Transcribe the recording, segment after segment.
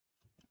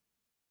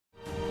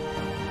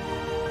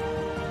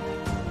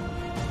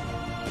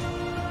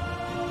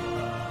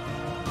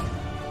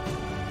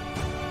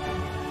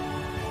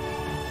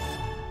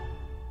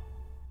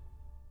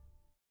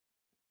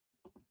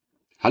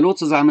Hallo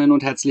zusammen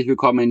und herzlich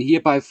willkommen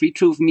hier bei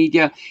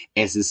freetruthmedia.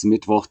 Es ist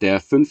Mittwoch,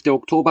 der 5.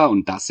 Oktober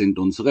und das sind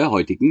unsere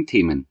heutigen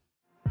Themen.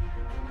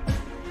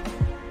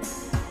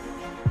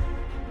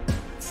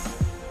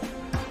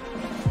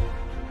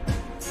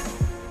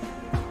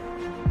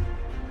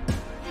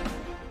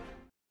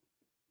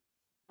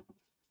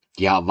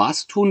 Ja,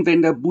 was tun,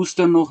 wenn der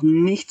Booster noch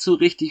nicht so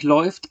richtig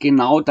läuft?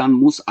 Genau, dann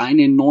muss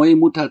eine neue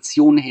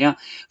Mutation her,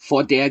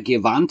 vor der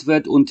gewarnt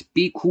wird. Und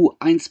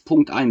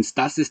BQ1.1,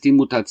 das ist die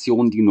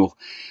Mutation, die noch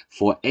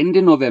vor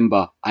Ende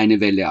November eine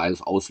Welle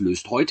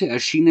auslöst. Heute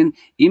erschienen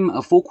im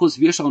Fokus.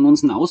 Wir schauen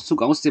uns einen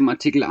Auszug aus dem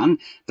Artikel an.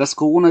 Das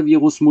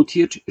Coronavirus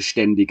mutiert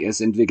ständig. Es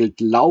entwickelt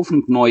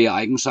laufend neue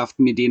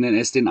Eigenschaften, mit denen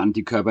es den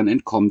Antikörpern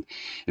entkommt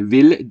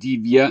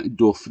die wir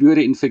durch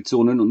frühere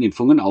Infektionen und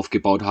Impfungen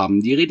aufgebaut haben.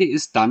 Die Rede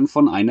ist dann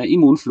von einer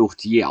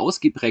Immunflucht. Je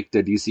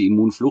ausgeprägter diese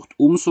Immunflucht,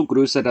 umso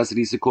größer das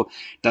Risiko,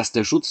 dass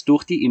der Schutz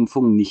durch die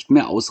Impfung nicht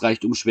mehr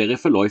ausreicht, um schwere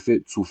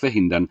Verläufe zu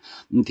verhindern.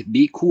 Und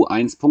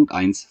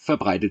BQ1.1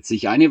 verbreitet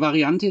sich. Eine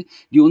Variante,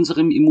 die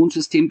unserem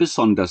Immunsystem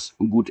besonders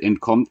gut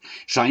entkommt,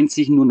 scheint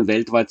sich nun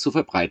weltweit zu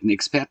verbreiten.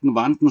 Experten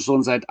warnten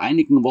schon seit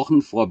einigen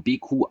Wochen vor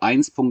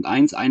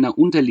BQ1.1, einer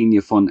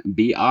Unterlinie von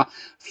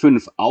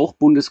BA5. Auch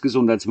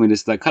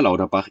Bundesgesundheitsminister Karl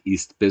Lauterbach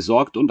ist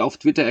besorgt und auf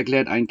Twitter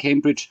erklärt ein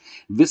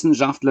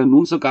Cambridge-Wissenschaftler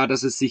nun sogar,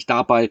 dass es sich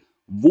dabei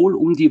wohl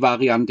um die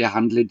Variante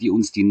handle, die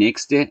uns die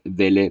nächste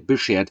Welle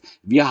beschert.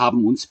 Wir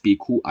haben uns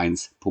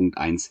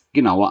BQ1.1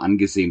 genauer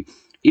angesehen.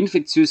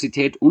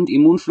 Infektiosität und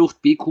Immunflucht.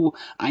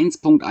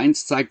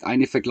 BQ1.1 zeigt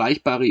eine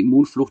vergleichbare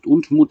Immunflucht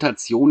und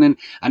Mutationen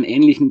an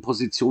ähnlichen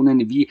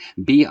Positionen wie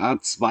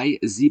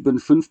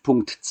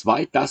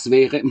BA275.2. Das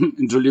wäre,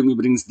 Entschuldigung,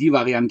 übrigens die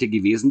Variante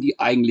gewesen, die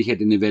eigentlich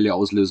hätte eine Welle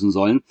auslösen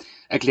sollen,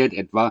 erklärt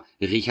etwa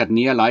Richard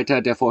Neher,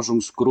 Leiter der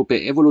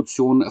Forschungsgruppe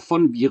Evolution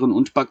von Viren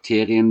und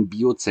Bakterien,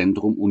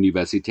 Biozentrum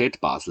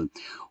Universität Basel.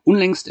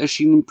 Unlängst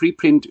erschienen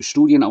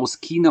Preprint-Studien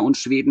aus China und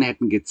Schweden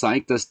hätten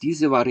gezeigt, dass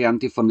diese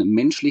Variante von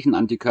menschlichen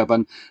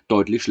Antikörpern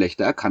deutlich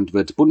schlechter erkannt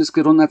wird.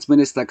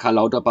 Bundesgesundheitsminister Karl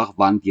Lauterbach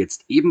warnt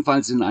jetzt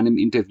ebenfalls in einem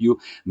Interview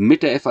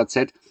mit der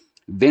FAZ,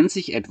 wenn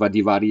sich etwa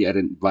die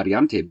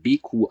Variante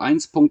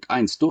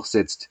BQ1.1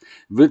 durchsetzt,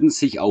 würden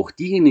sich auch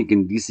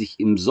diejenigen, die sich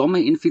im Sommer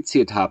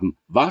infiziert haben,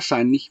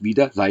 wahrscheinlich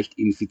wieder leicht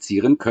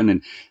infizieren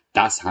können.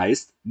 Das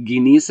heißt,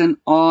 genesen,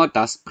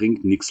 das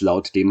bringt nichts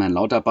laut dem Herrn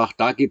Lauterbach.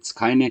 Da gibt's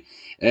keine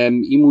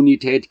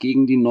Immunität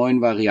gegen die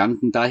neuen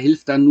Varianten. Da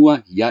hilft dann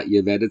nur, ja,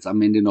 ihr werdet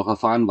am Ende noch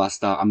erfahren, was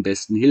da am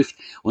besten hilft.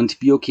 Und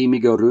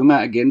Biochemiker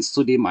Römer ergänzt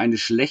zudem eine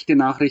schlechte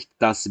Nachricht,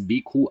 dass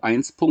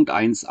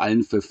BQ1.1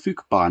 allen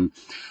verfügbaren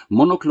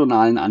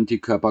monoklonalen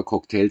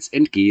Antikörpercocktails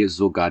entgehe,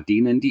 sogar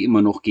denen, die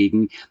immer noch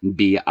gegen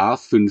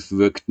BA5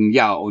 wirkten.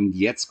 Ja, und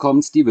jetzt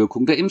kommt's, die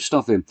Wirkung der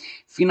Impfstoffe.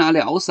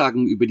 Finale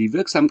Aussagen über die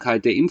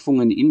Wirksamkeit der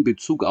Impfungen in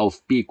Bezug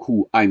auf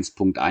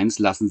BQ1.1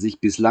 lassen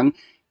sich bislang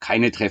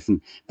keine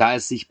treffen. Da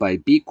es sich bei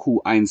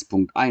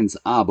BQ1.1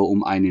 aber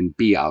um einen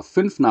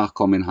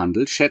BA5-Nachkommen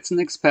handelt, schätzen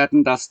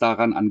Experten das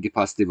daran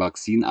angepasste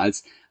Vakzin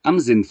als am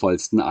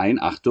sinnvollsten ein.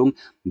 Achtung,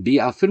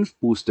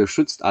 BA5-Booster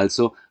schützt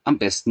also am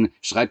besten,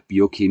 schreibt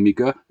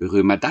Biochemiker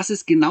Römer. Das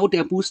ist genau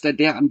der Booster,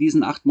 der an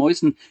diesen 8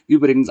 Mäusen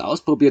übrigens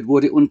ausprobiert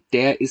wurde, und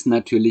der ist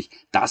natürlich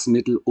das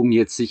Mittel, um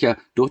jetzt sicher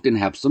durch den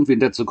Herbst und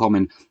Winter zu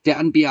kommen. Der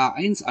an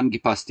BA1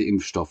 angepasste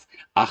Impfstoff,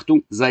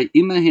 Achtung, sei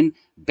immerhin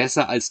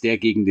besser als der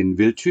gegen den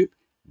Wildtyp.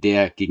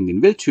 Der gegen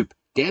den Wildtyp,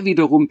 der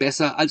wiederum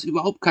besser als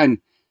überhaupt keine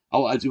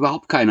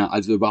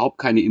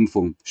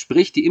Impfung.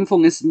 Sprich, die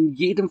Impfung ist in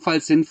jedem Fall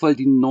sinnvoll,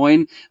 die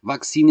neuen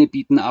Vakzine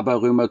bieten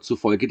aber Römer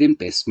zufolge den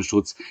besten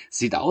Schutz.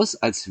 Sieht aus,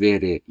 als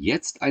wäre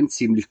jetzt ein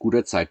ziemlich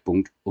guter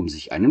Zeitpunkt, um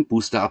sich einen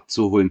Booster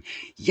abzuholen.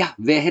 Ja,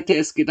 wer hätte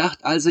es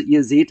gedacht? Also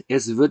ihr seht,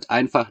 es wird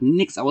einfach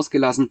nichts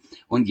ausgelassen,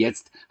 und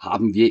jetzt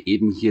haben wir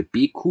eben hier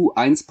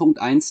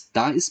BQ1.1,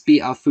 da ist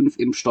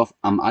BA5-Impfstoff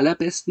am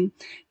allerbesten,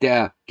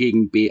 der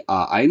gegen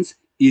BA1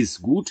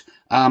 ist gut.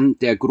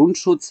 Der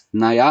Grundschutz,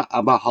 naja,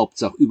 aber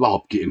Hauptsache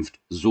überhaupt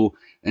geimpft. So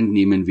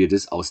entnehmen wir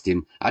das aus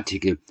dem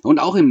Artikel. Und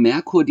auch im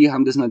Merkur, die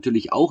haben das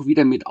natürlich auch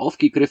wieder mit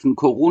aufgegriffen.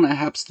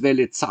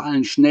 Corona-Herbstwelle,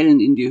 Zahlen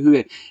schnellen in die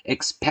Höhe.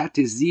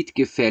 Experte sieht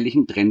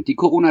gefährlichen Trend. Die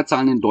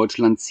Corona-Zahlen in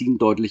Deutschland ziehen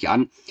deutlich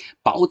an.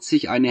 Baut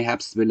sich eine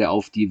Herbstwelle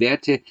auf. Die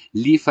Werte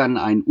liefern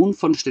ein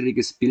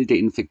unvollständiges Bild der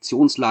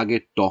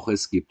Infektionslage, doch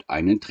es gibt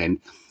einen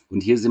Trend.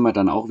 Und hier sind wir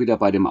dann auch wieder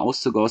bei dem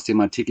Auszug aus dem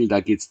Artikel, da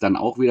geht es dann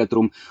auch wieder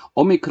drum.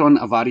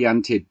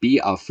 Omikron-Variante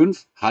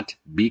BA5 hat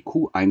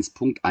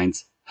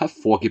BQ1.1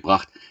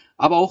 hervorgebracht.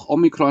 Aber auch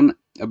Omikron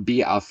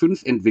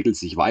BA5 entwickelt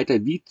sich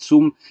weiter wie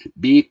zum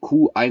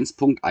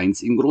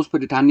BQ1.1. In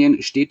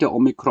Großbritannien steht der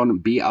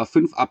Omikron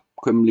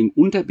BA5-Abkömmling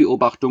unter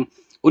Beobachtung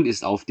und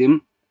ist auf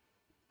dem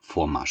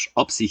Vormarsch.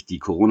 Ob sich die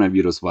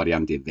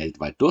Coronavirus-Variante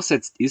weltweit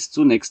durchsetzt, ist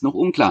zunächst noch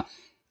unklar.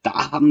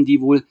 Da haben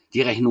die wohl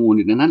die Rechnung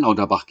in den Herrn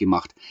Lauterbach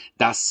gemacht.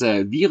 Das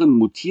Viren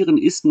mutieren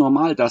ist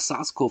normal, das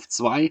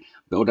SARS-CoV-2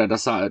 oder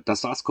das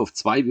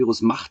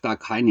SARS-CoV-2-Virus macht da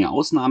keine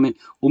Ausnahme.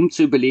 Um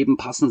zu überleben,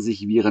 passen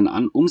sich Viren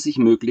an, um sich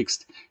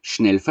möglichst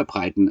schnell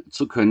verbreiten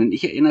zu können.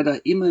 Ich erinnere da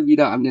immer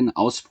wieder an den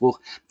Ausspruch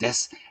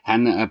des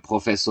Herrn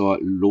Professor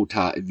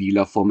Lothar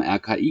Wieler vom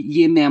RKI.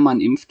 Je mehr man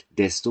impft,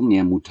 desto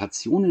mehr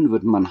Mutationen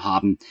wird man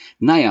haben.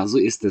 Naja, so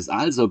ist es.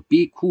 Also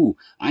BQ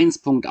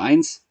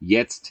 1.1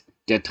 jetzt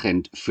der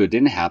Trend für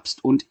den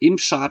Herbst. Und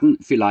Impfschaden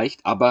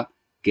vielleicht, aber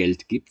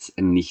Geld gibt's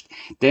nicht.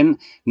 Denn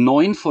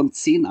 9 von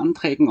 10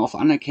 Anträgen auf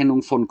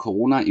Anerkennung von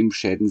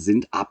Corona-Impfschäden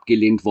sind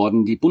abgelehnt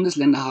worden. Die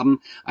Bundesländer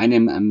haben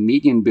einem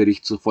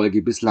Medienbericht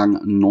zufolge bislang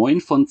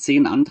 9 von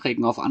 10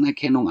 Anträgen auf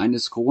Anerkennung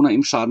eines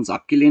Corona-Impfschadens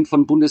abgelehnt.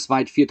 Von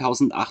bundesweit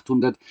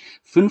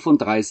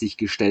 4.835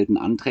 gestellten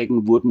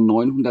Anträgen wurden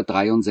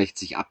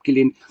 963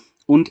 abgelehnt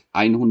und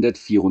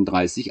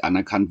 134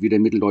 anerkannt, wie der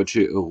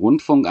Mitteldeutsche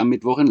Rundfunk am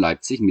Mittwoch in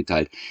Leipzig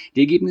mitteilt.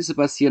 Die Ergebnisse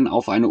basieren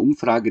auf einer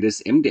Umfrage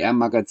des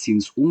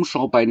MDR-Magazins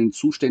Umschau bei den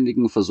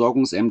zuständigen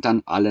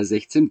Versorgungsämtern aller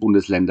 16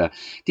 Bundesländer.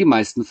 Die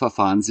meisten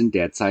Verfahren sind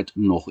derzeit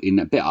noch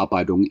in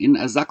Bearbeitung. In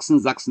Sachsen,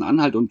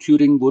 Sachsen-Anhalt und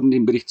Thüringen wurden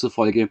dem Bericht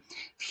zufolge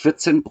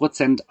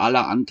 14%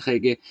 aller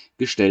Anträge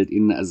gestellt.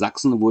 In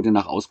Sachsen wurde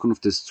nach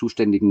Auskunft des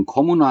zuständigen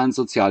kommunalen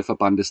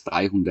Sozialverbandes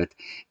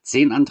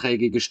 310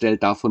 Anträge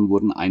gestellt, davon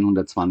wurden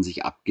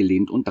 120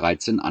 abgelehnt und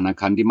 13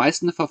 anerkannt. Die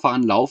meisten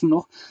Verfahren laufen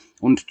noch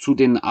und zu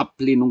den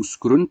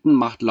Ablehnungsgründen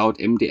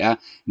machen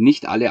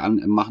nicht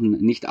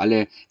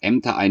alle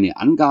Ämter eine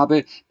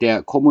Angabe.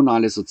 Der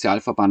kommunale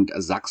Sozialverband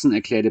Sachsen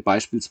erklärte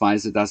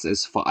beispielsweise, dass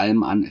es vor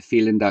allem an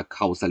fehlender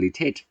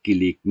Kausalität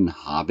gelegen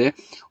habe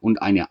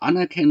und eine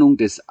Anerkennung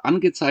des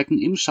angezeigten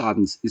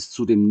Impfschadens ist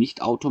zudem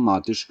nicht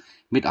automatisch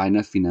mit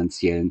einer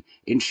finanziellen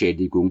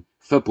Entschädigung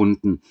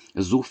verbunden.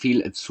 So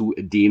viel zu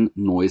den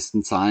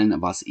neuesten Zahlen,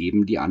 was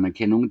eben die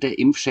Anerkennung der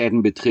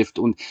Impfschäden betrifft.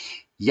 Und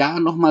ja,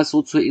 nochmal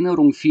so zur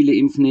Erinnerung, viele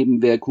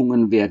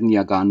Impfnebenwirkungen werden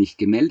ja gar nicht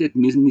gemeldet.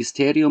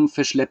 Ministerium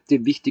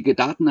verschleppte wichtige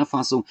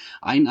Datenerfassung.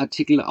 Ein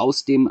Artikel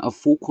aus dem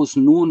Fokus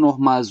nur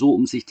nochmal so,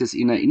 um sich das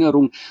in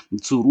Erinnerung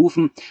zu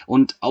rufen.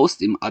 Und aus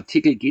dem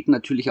Artikel geht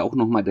natürlich auch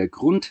nochmal der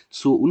Grund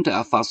zur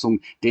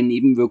Untererfassung der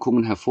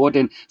Nebenwirkungen hervor,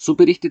 denn so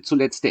berichtet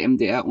zuletzt der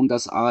MDR und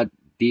das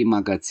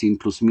ARD-Magazin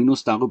Plus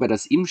Minus darüber,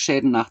 dass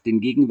Impfschäden nach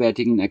den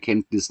gegenwärtigen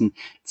Erkenntnissen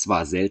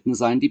zwar selten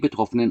seien, die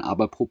Betroffenen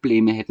aber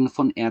Probleme hätten,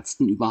 von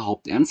Ärzten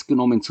überhaupt ernst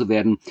genommen zu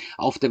werden.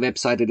 Auf der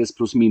Webseite des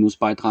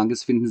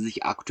Plus-Minus-Beitrages finden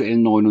sich aktuell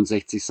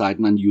 69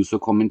 Seiten an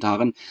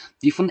User-Kommentaren,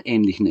 die von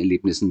ähnlichen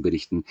Erlebnissen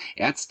berichten.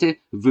 Ärzte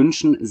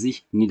wünschen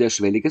sich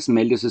niederschwelliges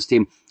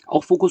Meldesystem.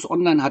 Auch Focus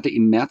Online hatte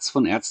im März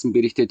von Ärzten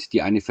berichtet,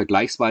 die eine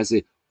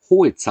vergleichsweise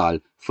hohe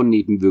Zahl von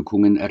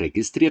Nebenwirkungen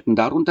registrierten,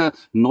 darunter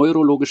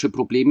neurologische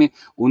Probleme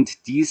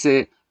und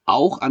diese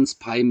auch ans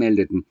PI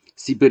meldeten.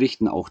 Sie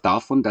berichten auch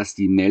davon, dass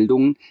die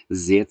Meldung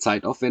sehr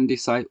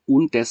zeitaufwendig sei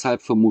und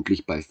deshalb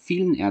vermutlich bei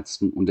vielen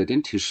Ärzten unter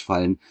den Tisch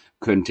fallen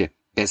könnte.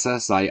 Besser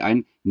sei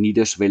ein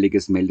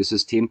niederschwelliges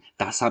Meldesystem.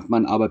 Das hat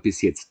man aber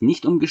bis jetzt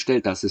nicht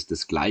umgestellt. Das ist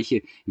das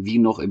Gleiche wie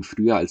noch im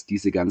Frühjahr, als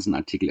diese ganzen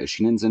Artikel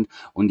erschienen sind.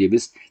 Und ihr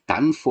wisst,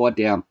 dann vor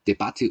der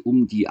Debatte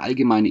um die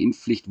allgemeine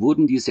Impfpflicht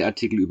wurden diese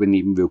Artikel über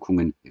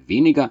Nebenwirkungen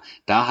weniger.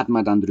 Da hat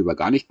man dann drüber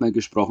gar nicht mehr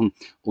gesprochen.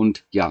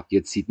 Und ja,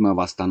 jetzt sieht man,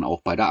 was dann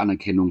auch bei der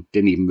Anerkennung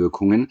der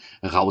Nebenwirkungen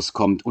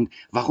rauskommt. Und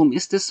warum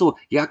ist es so?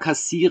 Ja,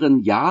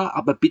 kassieren ja,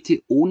 aber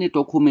bitte ohne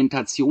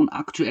Dokumentation,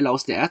 aktuell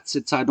aus der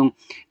Ärztezeitung.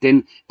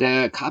 Denn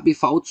der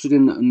KBV zu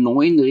den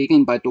neuen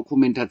Regeln bei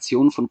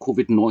Dokumentation von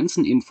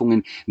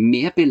Covid-19-Impfungen,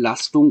 mehr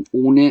Belastung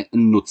ohne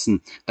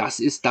Nutzen.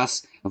 Das ist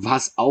das,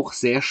 was auch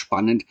sehr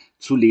spannend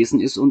zu lesen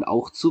ist und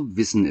auch zu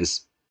wissen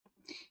ist.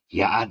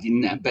 Ja,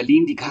 in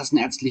Berlin die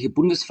Kassenärztliche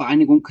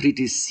Bundesvereinigung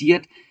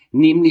kritisiert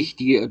nämlich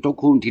die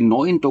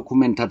neuen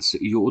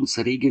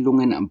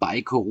Dokumentationsregelungen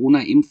bei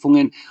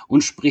Corona-Impfungen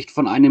und spricht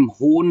von einem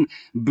hohen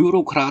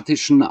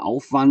bürokratischen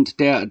Aufwand,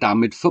 der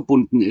damit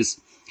verbunden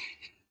ist.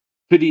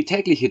 Für die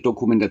tägliche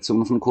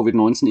Dokumentation von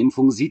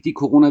Covid-19-Impfungen sieht die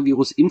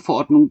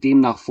Coronavirus-Impfverordnung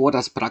demnach vor,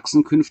 dass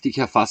Praxen künftig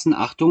erfassen,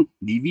 Achtung,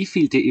 die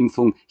wievielte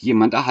Impfung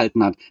jemand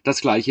erhalten hat.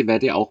 Das Gleiche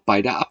werde auch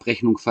bei der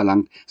Abrechnung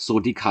verlangt,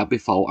 so die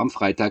KBV am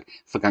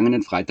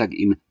vergangenen Freitag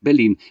in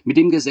Berlin. Mit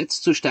dem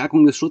Gesetz zur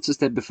Stärkung des Schutzes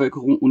der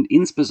Bevölkerung und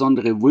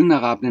insbesondere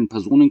vulnerablen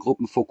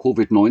Personengruppen vor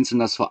Covid-19,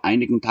 das vor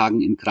einigen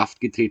Tagen in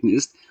Kraft getreten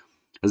ist,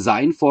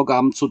 seien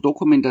Vorgaben zur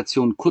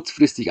Dokumentation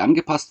kurzfristig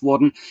angepasst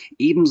worden.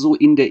 Ebenso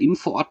in der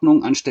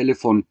Impfverordnung anstelle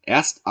von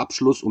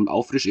Erstabschluss und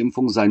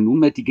Auffrischimpfung sei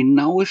nunmehr die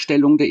genaue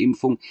Stellung der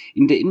Impfung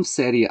in der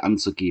Impfserie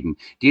anzugeben.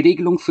 Die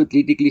Regelung führt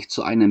lediglich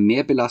zu einer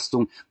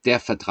Mehrbelastung der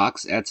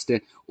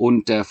Vertragsärzte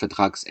und der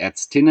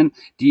Vertragsärztinnen,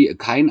 die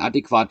kein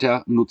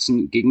adäquater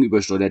Nutzen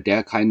gegenübersteht oder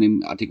der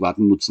keinem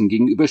adäquaten Nutzen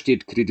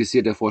gegenübersteht,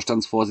 kritisiert der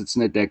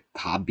Vorstandsvorsitzende der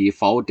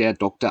KBV, der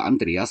Dr.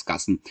 Andreas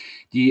Gassen.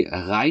 Die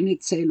reine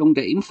Zählung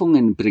der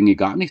Impfungen bringe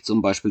gar nichts,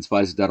 um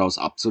beispielsweise daraus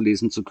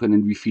abzulesen zu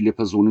können, wie viele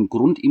Personen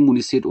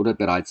grundimmunisiert oder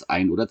bereits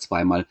ein- oder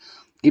zweimal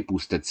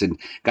geboostert sind.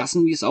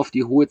 Gassen wies auf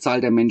die hohe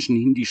Zahl der Menschen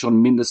hin, die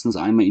schon mindestens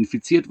einmal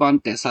infiziert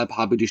waren. Deshalb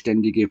habe die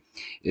Ständige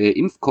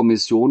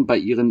Impfkommission bei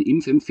ihren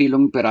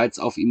Impfempfehlungen bereits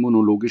auf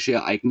immunologische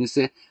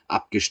Ereignisse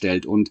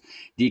abgestellt. Und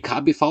die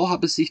KBV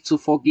habe sich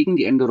zuvor gegen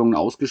die Änderungen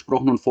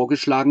ausgesprochen und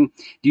vorgeschlagen,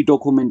 die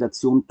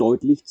Dokumentation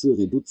deutlich zu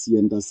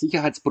reduzieren. Das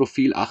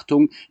Sicherheitsprofil,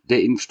 Achtung,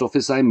 der Impfstoffe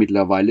sei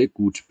mittlerweile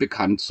gut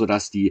bekannt,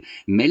 sodass die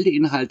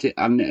Meldeinhalte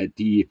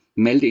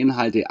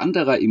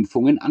anderer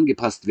Impfungen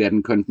angepasst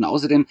werden könnten.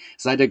 Außerdem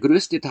sei der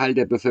größte Teil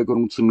der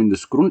Bevölkerung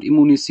zumindest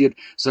grundimmunisiert,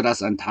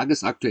 sodass ein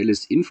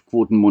tagesaktuelles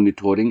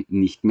Impfquotenmonitoring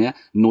nicht mehr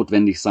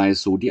notwendig sei,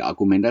 so die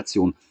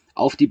Argumentation.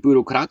 Auf die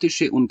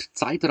bürokratische und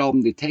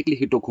zeitraubende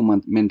tägliche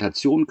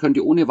Dokumentation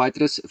könnte ohne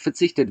weiteres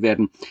verzichtet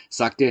werden,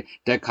 sagte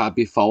der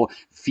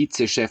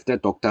KBV-Vizechef, der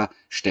Dr.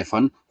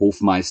 Stefan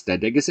Hofmeister.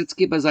 Der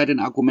Gesetzgeber sei den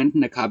Argumenten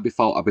der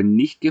KBV aber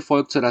nicht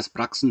gefolgt, sodass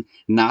Praxen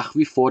nach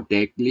wie vor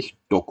täglich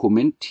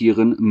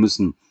dokumentieren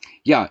müssen.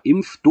 Ja,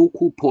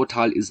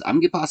 Impfdoku-Portal ist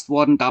angepasst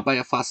worden. Dabei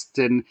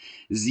erfassten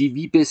sie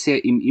wie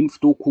bisher im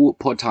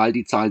Impfdoku-Portal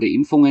die Zahl der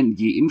Impfungen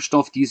je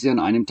Impfstoff, die sie an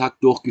einem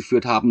Tag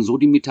durchgeführt haben, so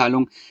die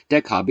Mitteilung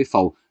der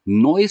KBV.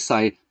 Neu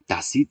sei,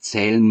 dass sie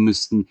zählen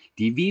müssten,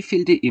 die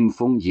wievielte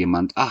Impfung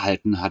jemand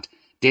erhalten hat.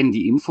 Denn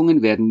die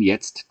Impfungen werden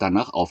jetzt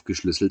danach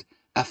aufgeschlüsselt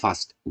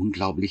erfasst.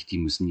 Unglaublich, die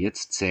müssen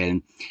jetzt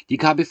zählen. Die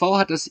KBV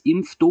hat das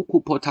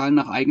Impfdoku-Portal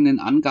nach eigenen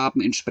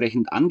Angaben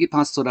entsprechend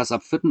angepasst, sodass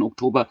ab 4.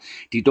 Oktober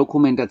die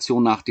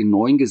Dokumentation nach den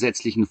neuen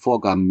gesetzlichen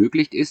Vorgaben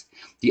möglich ist.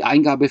 Die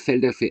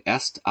Eingabefelder für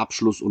Erst-,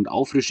 Abschluss- und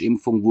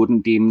Auffrischimpfung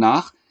wurden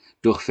demnach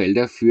durch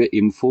Felder für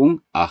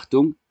Impfung,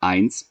 Achtung,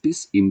 1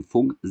 bis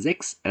Impfung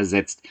 6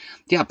 ersetzt.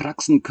 Ja,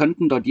 Praxen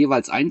könnten dort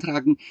jeweils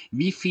eintragen,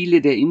 wie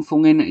viele der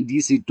Impfungen,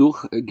 die sie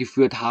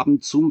durchgeführt haben,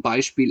 zum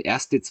Beispiel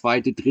erste,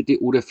 zweite,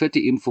 dritte oder vierte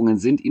Impfungen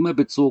sind, immer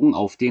bezogen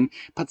auf den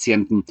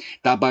Patienten.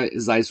 Dabei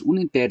sei es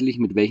unentbehrlich,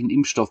 mit welchem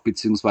Impfstoff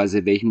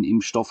bzw. welchen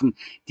Impfstoffen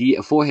die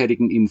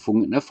vorherigen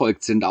Impfungen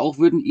erfolgt sind. Auch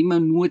würden immer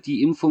nur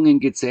die Impfungen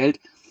gezählt,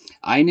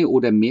 eine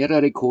oder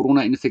mehrere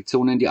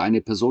Corona-Infektionen, die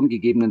eine Person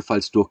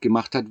gegebenenfalls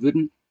durchgemacht hat,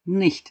 würden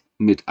nicht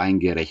mit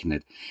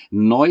eingerechnet.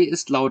 Neu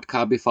ist laut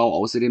KBV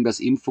außerdem, dass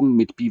Impfungen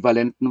mit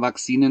bivalenten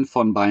Vakzinen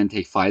von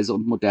BioNTech, Pfizer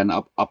und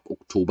Moderna ab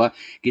Oktober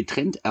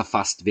getrennt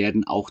erfasst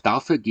werden. Auch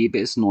dafür gäbe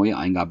es neue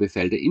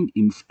Eingabefelder im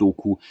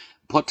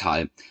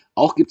Impfdoku-Portal.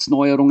 Auch gibt es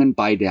Neuerungen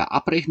bei der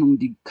Abrechnung.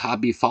 Die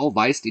KBV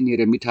weist in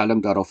ihrer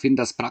Mitteilung darauf hin,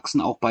 dass Praxen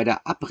auch bei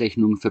der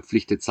Abrechnung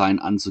verpflichtet seien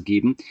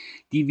anzugeben,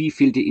 die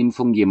wievielte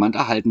Impfung jemand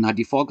erhalten hat.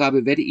 Die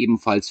Vorgabe werde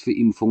ebenfalls für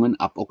Impfungen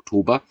ab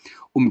Oktober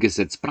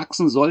umgesetzt.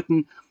 Praxen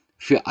sollten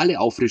für alle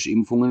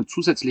Auffrischimpfungen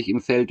zusätzlich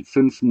im Feld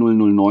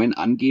 5009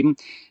 angeben,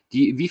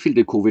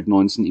 wievielte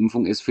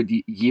Covid-19-Impfung es für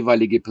die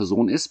jeweilige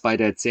Person ist. Bei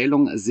der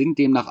Zählung sind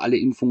demnach alle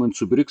Impfungen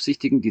zu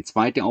berücksichtigen. Die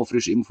zweite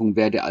Auffrischimpfung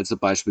werde also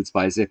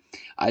beispielsweise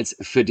als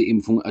vierte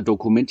Impfung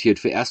dokumentiert.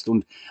 Für Erst-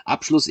 und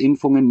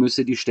Abschlussimpfungen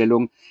müsse die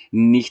Stellung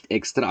nicht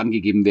extra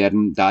angegeben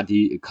werden, da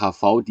die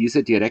KV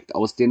diese direkt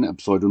aus den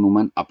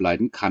Pseudonummern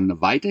ableiten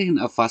kann. Weiterhin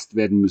erfasst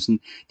werden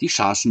müssen die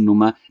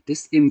Chargennummer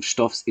des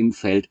Impfstoffs im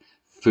Feld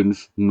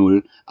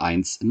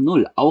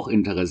 5010. Auch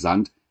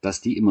interessant, dass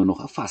die immer noch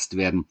erfasst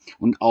werden.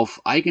 Und auf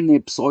eigene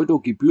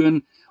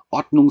Pseudo-Gebühren,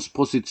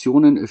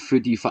 Ordnungspositionen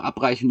für die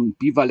Verabreichung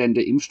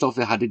bivalenter Impfstoffe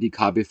hatte die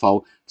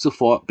KBV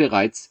zuvor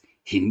bereits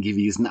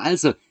hingewiesen.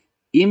 Also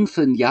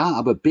impfen ja,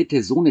 aber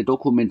bitte so eine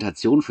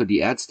Dokumentation für die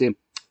Ärzte,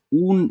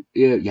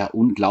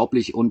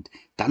 unglaublich. Und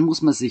dann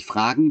muss man sich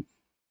fragen,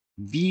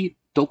 wie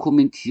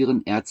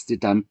dokumentieren Ärzte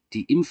dann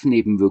die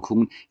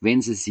Impfnebenwirkungen,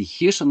 wenn sie sich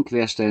hier schon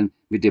querstellen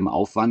mit dem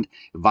Aufwand?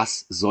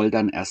 Was soll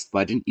dann erst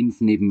bei den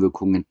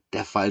Impfnebenwirkungen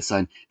der Fall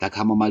sein? Da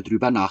kann man mal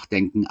drüber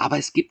nachdenken. Aber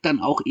es gibt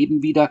dann auch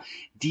eben wieder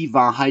die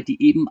Wahrheit,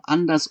 die eben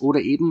anders oder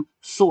eben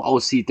so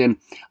aussieht. Denn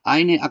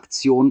eine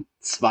Aktion,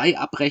 2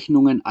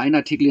 Abrechnungen, ein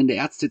Artikel in der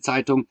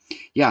Ärztezeitung.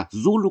 Ja,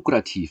 so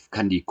lukrativ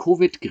kann die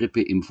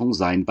Covid-Grippeimpfung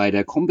sein. Bei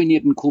der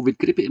kombinierten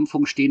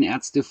Covid-Grippeimpfung stehen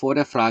Ärzte vor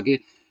der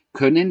Frage,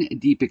 können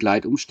die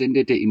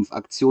Begleitumstände der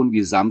Impfaktion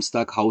wie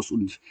Samstag, Haus-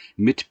 und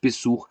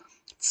Mitbesuch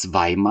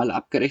zweimal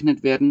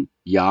abgerechnet werden?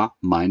 Ja,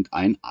 meint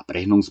ein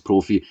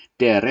Abrechnungsprofi.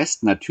 Der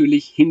Rest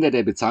natürlich hinter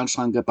der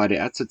Bezahlschranke bei der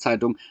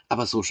Ärztezeitung,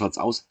 aber so schaut's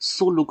aus.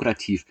 So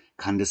lukrativ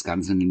kann das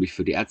Ganze nämlich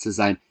für die Ärzte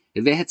sein.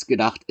 Wer hätte es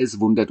gedacht,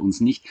 es wundert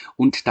uns nicht.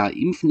 Und da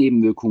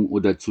Impfnebenwirkungen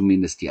oder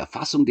zumindest die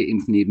Erfassung der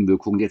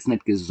Impfnebenwirkungen jetzt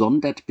nicht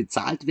gesondert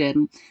bezahlt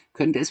werden,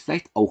 könnte es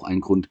vielleicht auch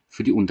ein Grund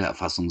für die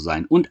Untererfassung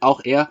sein. Und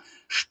auch er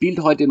spielt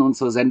heute in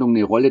unserer Sendung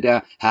eine Rolle.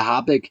 Der Herr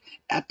Habeck,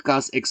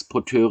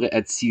 Erdgasexporteure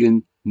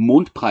erzielen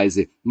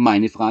Mondpreise.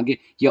 Meine Frage,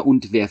 ja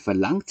und wer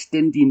verlangt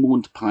denn die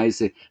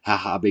Mondpreise,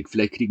 Herr Habeck?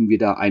 Vielleicht kriegen wir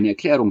da eine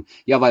Erklärung.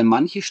 Ja, weil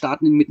manche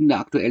Staaten inmitten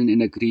der aktuellen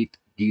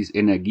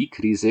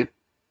Energiekrise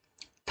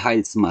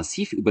teils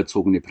massiv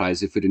überzogene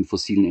Preise für den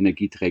fossilen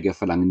Energieträger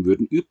verlangen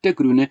würden, übt der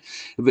grüne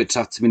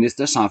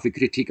Wirtschaftsminister scharfe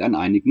Kritik an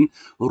einigen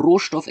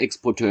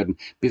Rohstoffexporteuren.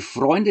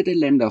 Befreundete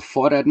Länder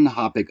forderten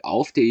Habeck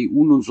auf, der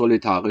EU nun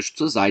solidarisch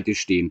zur Seite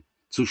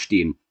zu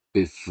stehen.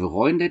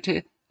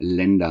 Befreundete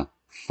Länder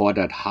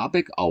fordert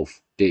Habeck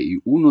auf, der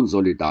EU nun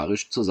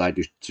solidarisch zur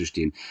Seite zu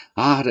stehen.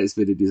 Da ist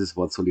wieder dieses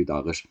Wort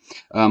solidarisch.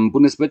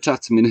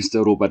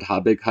 Bundeswirtschaftsminister Robert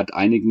Habeck hat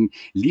einigen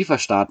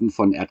Lieferstaaten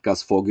von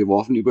Erdgas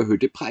vorgeworfen,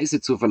 überhöhte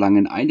Preise zu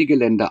verlangen. Einige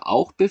Länder,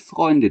 auch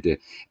befreundete,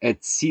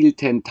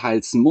 erzielten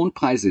teils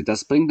Mondpreise.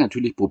 Das bringt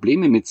natürlich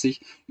Probleme mit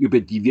sich, über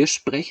die wir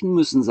sprechen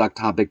müssen,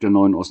 sagt Habeck der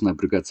Neuen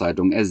Osnabrücker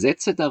Zeitung. Er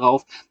setze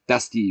darauf,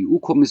 dass die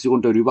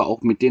EU-Kommission darüber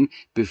auch mit den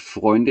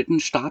befreundeten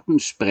Staaten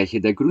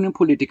spreche. Der grüne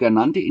Politiker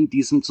nannte in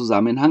diesem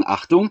Zusammenhang,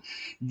 Achtung,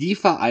 die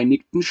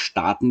Vereinigten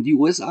Staaten. Die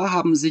USA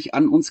haben sich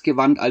an uns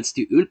gewandt, als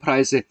die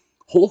Ölpreise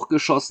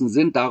hochgeschossen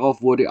sind.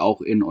 Darauf wurde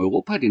auch in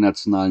Europa die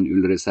nationalen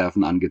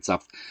Ölreserven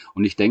angezapft.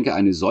 Und ich denke,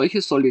 eine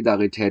solche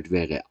Solidarität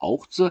wäre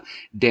auch zur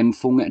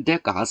Dämpfung der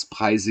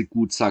Gaspreise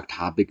gut, sagt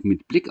Habeck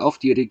mit Blick auf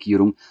die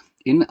Regierung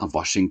in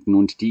Washington.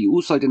 Und die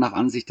EU sollte nach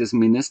Ansicht des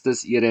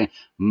Ministers ihre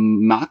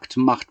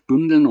Marktmacht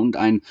bündeln und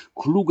ein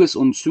kluges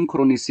und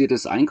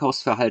synchronisiertes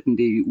Einkaufsverhalten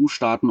der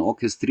EU-Staaten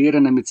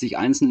orchestrieren, damit sich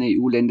einzelne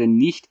EU-Länder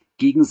nicht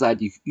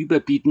gegenseitig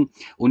überbieten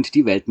und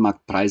die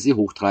Weltmarktpreise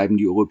hochtreiben.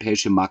 Die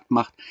europäische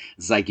Marktmacht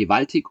sei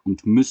gewaltig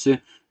und müsse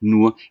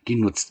nur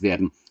genutzt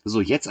werden. So,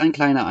 jetzt ein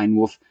kleiner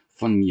Einwurf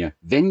von mir.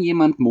 Wenn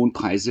jemand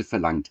Mondpreise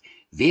verlangt,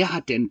 wer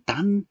hat denn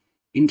dann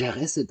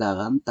Interesse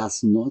daran,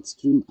 dass Nord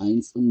Stream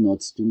 1 und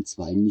Nord Stream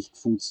 2 nicht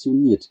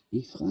funktioniert?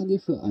 Ich frage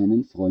für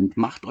einen Freund,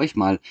 macht euch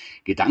mal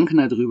Gedanken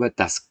darüber,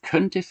 das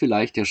könnte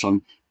vielleicht ja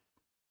schon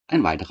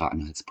ein weiterer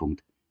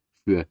Anhaltspunkt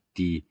für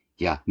die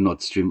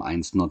Nord Stream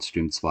 1, Nord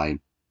Stream 2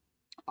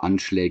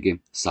 Anschläge,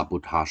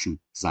 Sabotagen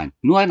sein.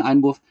 Nur ein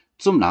Einwurf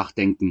zum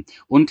Nachdenken.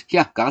 Und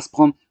ja,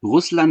 Gazprom,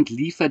 Russland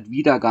liefert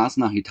wieder Gas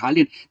nach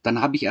Italien. Dann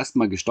habe ich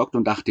erstmal gestockt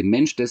und dachte,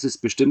 Mensch, das ist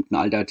bestimmt ein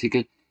alter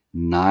Artikel.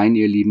 Nein,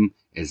 ihr Lieben,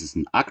 es ist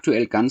ein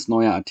aktuell ganz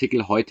neuer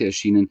Artikel, heute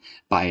erschienen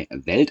bei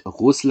Welt.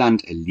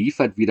 Russland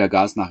liefert wieder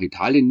Gas nach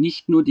Italien.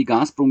 Nicht nur die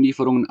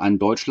Gazprom-Lieferungen an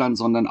Deutschland,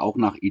 sondern auch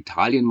nach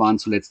Italien waren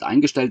zuletzt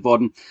eingestellt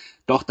worden.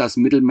 Doch das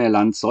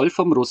Mittelmeerland soll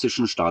vom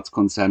russischen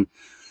Staatskonzern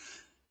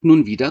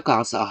nun wieder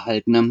Gas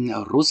erhalten.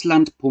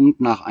 Russland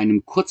pumpt nach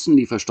einem kurzen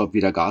Lieferstopp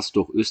wieder Gas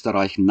durch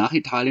Österreich nach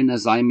Italien.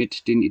 Es sei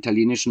mit den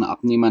italienischen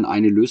Abnehmern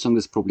eine Lösung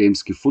des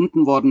Problems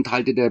gefunden worden,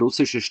 teilte der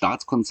russische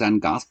Staatskonzern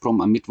Gazprom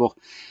am Mittwoch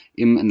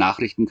im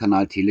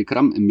Nachrichtenkanal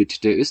Telegram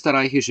mit. Der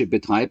österreichische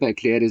Betreiber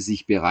erkläre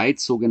sich bereit,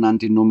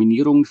 sogenannte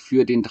Nominierungen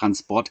für den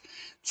Transport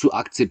zu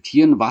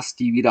akzeptieren, was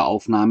die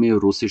Wiederaufnahme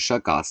russischer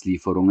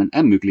Gaslieferungen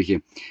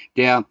ermögliche.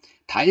 Der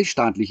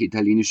teilstaatliche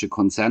italienische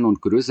Konzern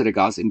und größere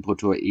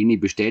Gasimporteur Eni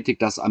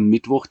bestätigt, dass am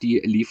Mittwoch die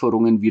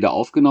Lieferungen wieder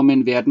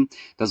aufgenommen werden.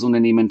 Das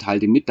Unternehmen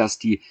teilte mit, dass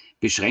die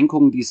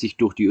Beschränkungen, die sich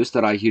durch die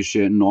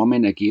österreichische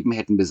Normen ergeben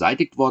hätten,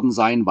 beseitigt worden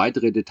seien.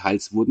 Weitere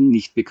Details wurden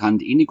nicht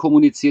bekannt. Eni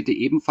kommunizierte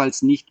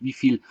ebenfalls nicht, wie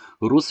viel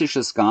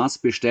russisches Gas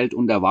bestellt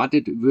und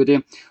erwartet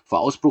würde. Vor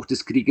Ausbruch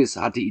des Krieges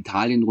hatte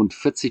Italien rund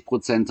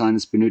 40%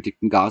 seines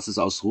benötigten Gases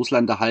aus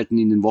Russland erhalten.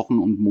 In den Wochen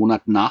und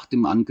Monaten nach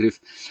dem Angriff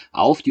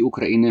auf die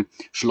Ukraine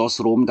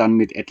schloss Rom dann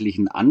mit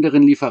etlichen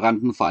anderen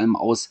Lieferanten, vor allem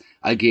aus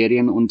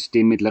Algerien und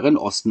dem Mittleren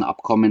Osten,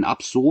 Abkommen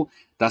ab, so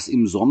dass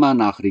im Sommer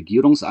nach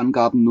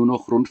Regierungsangaben nur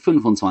noch rund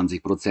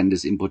 25%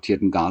 des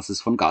importierten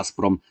Gases von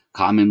Gazprom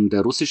kamen.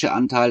 Der russische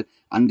Anteil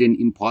an den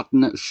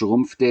Importen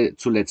schrumpfte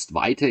zuletzt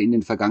weiter. In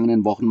den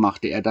vergangenen Wochen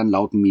machte er dann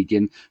laut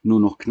Medien nur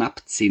noch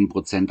knapp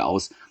 10%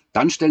 aus.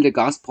 Dann stellte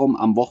Gazprom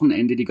am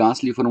Wochenende die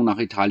Gaslieferung nach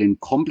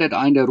Italien komplett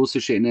ein. Der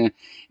russische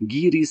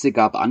Energieriese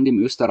gab an, dem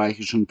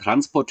österreichischen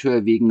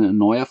Transporteur wegen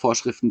neuer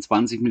Vorschriften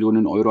 20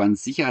 Millionen Euro an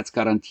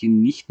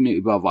Sicherheitsgarantien nicht mehr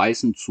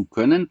überweisen zu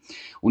können.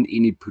 Und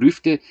Eni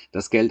prüfte,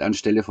 das Geld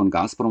anstelle von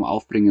Gazprom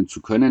aufbringen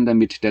zu können,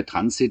 damit der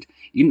Transit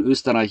in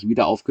Österreich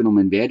wieder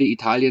aufgenommen werde.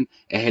 Italien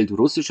erhält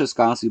russisches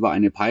Gas über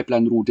eine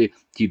Pipeline-Route,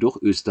 die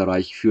durch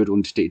Österreich führt.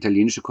 Und der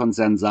italienische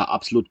Konzern sah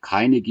absolut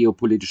keine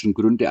geopolitischen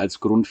Gründe als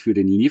Grund für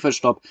den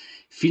Lieferstopp.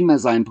 Vielmehr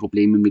seien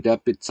Probleme mit der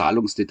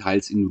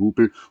Bezahlungsdetails in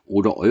Rubel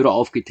oder Euro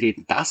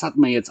aufgetreten. Das hat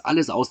man jetzt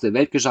alles aus der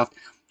Welt geschafft.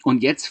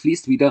 Und jetzt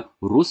fließt wieder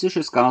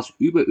russisches Gas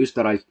über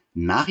Österreich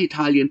nach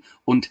Italien.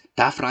 Und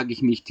da frage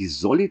ich mich, die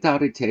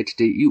Solidarität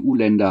der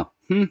EU-Länder,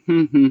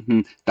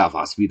 da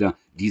war es wieder,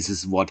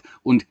 dieses Wort.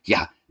 Und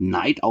ja,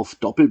 Neid auf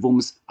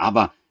Doppelwumms,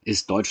 aber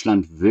ist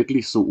Deutschland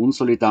wirklich so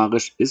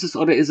unsolidarisch? Ist es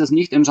oder ist es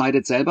nicht?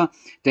 Entscheidet selber.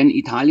 Denn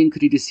Italien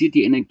kritisiert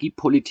die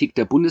Energiepolitik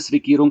der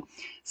Bundesregierung.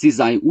 Sie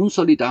sei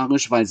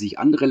unsolidarisch, weil sich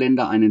andere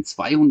Länder einen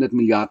 200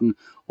 Milliarden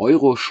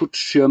Euro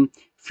Schutzschirm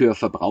für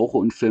Verbraucher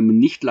und Firmen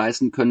nicht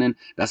leisten können.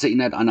 Das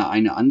erinnert an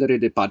eine andere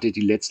Debatte, die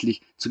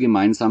letztlich zu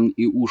gemeinsamen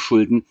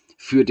EU-Schulden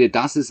führte.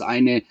 Das ist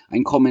ein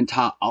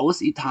Kommentar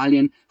aus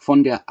Italien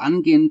von der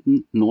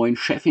angehenden neuen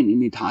Chefin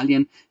in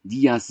Italien,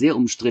 die ja sehr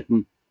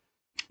umstritten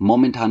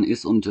momentan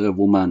ist und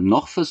wo man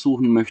noch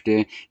versuchen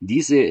möchte,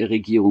 diese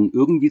Regierung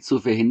irgendwie zu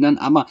verhindern.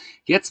 Aber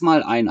jetzt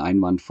mal ein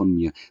Einwand von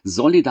mir.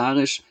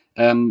 Solidarisch,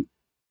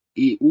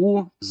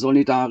 EU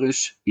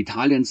solidarisch,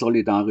 Italien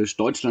solidarisch,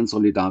 Deutschland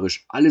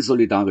solidarisch, alle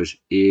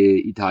solidarisch.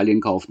 Italien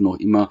kauft noch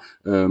immer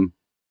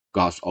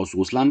Gas aus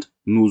Russland.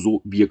 Nur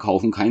so, wir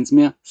kaufen keins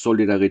mehr.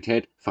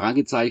 Solidarität,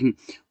 Fragezeichen.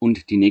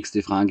 Und die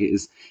nächste Frage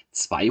ist,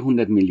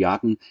 200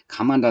 Milliarden,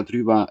 kann man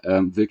darüber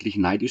wirklich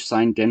neidisch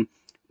sein? Denn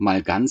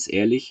mal ganz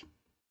ehrlich,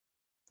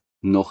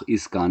 noch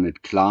ist gar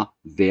nicht klar,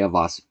 wer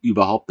was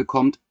überhaupt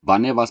bekommt,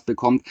 wann er was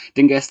bekommt.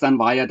 Denn gestern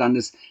war ja dann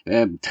das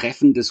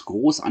Treffen, das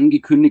groß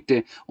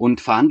angekündigte, und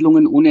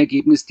Verhandlungen ohne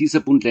Ergebnis. Dieser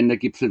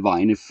Bund-Länder-Gipfel war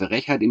eine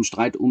Frechheit. Im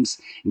Streit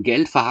ums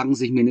Geld verhaken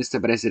sich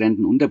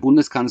Ministerpräsidenten und der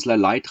Bundeskanzler.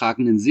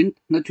 Leidtragenden sind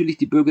natürlich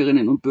die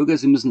Bürgerinnen und Bürger.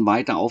 Sie müssen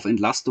weiter auf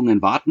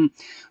Entlastungen warten.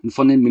 Und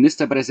von den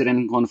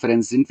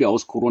Ministerpräsidentenkonferenz sind wir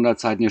aus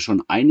Corona-Zeiten ja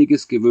schon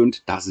einiges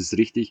gewöhnt. Das ist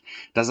richtig.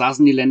 Da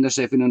saßen die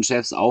Länderchefinnen und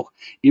Chefs auch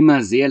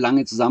immer sehr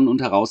lange zusammen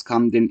und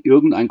herauskam denn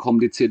irgendein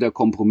komplizierter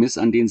Kompromiss,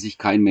 an den sich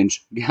kein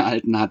Mensch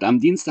gehalten hat. Am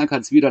Dienstag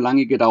hat es wieder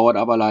lange gedauert,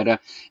 aber leider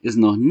ist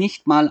noch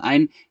nicht mal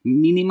ein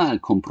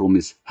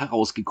Minimalkompromiss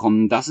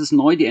herausgekommen. Das ist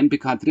neu, die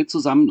MPK tritt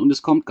zusammen und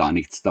es kommt gar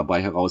nichts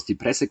dabei heraus. Die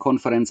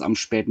Pressekonferenz am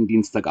späten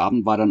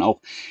Dienstagabend war dann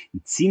auch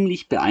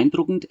ziemlich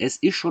beeindruckend. Es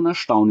ist schon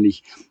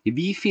erstaunlich,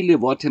 wie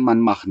viele Worte man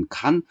machen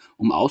kann,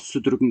 um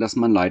auszudrücken, dass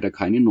man leider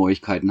keine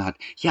Neuigkeiten hat.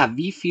 Ja,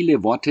 wie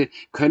viele Worte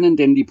können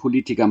denn die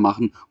Politiker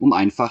machen, um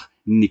einfach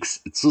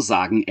nichts zu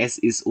sagen? Es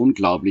ist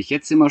unglaublich.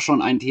 Jetzt sind wir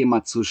schon ein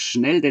Thema zu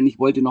schnell, denn ich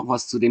wollte noch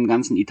was zu dem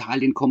ganzen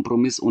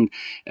Italien-Kompromiss und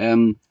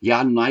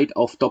ja, Neid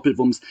auf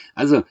Doppelwumms.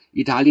 Also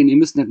Italien, ihr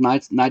müsst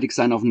nicht neidig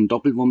sein auf einen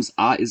Doppelwumms.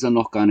 A, ist er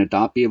noch gar nicht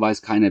da, B,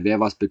 weiß keiner, wer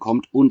was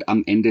bekommt und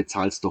am Ende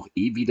zahlt's doch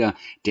eh wieder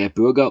der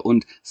Bürger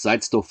und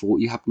seid's doch froh,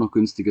 ihr habt noch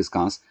günstiges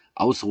Gas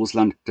aus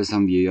Russland. Das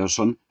haben wir ja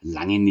schon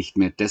lange nicht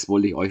mehr. Das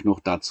wollte ich euch noch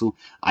dazu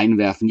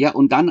einwerfen. Ja,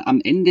 und dann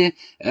am Ende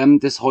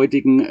des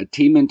heutigen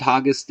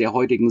Thementages, der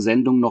heutigen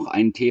Sendung noch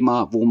ein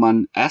Thema, wo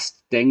man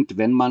erst denkt,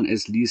 wenn man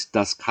es liest,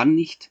 das kann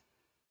nicht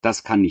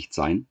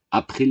sein.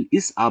 April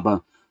ist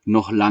aber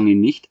noch lange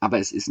nicht, aber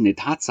es ist eine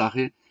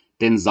Tatsache,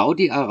 denn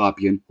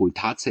Saudi-Arabien holt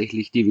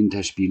tatsächlich die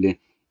Winterspiele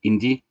in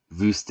die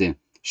Wüste.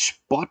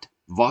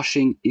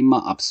 Sportwashing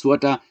immer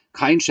absurder.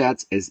 Kein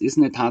Scherz, es ist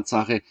eine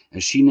Tatsache,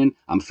 erschienen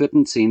am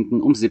 4.10.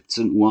 um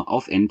 17 Uhr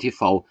auf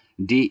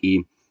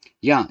ntv.de.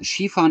 Ja,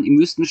 Skifahren im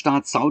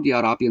Wüstenstaat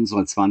Saudi-Arabien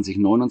soll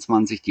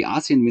 2029 die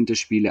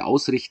Asien-Winterspiele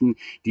ausrichten.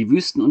 Die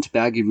Wüsten und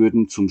Berge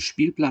würden zum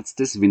Spielplatz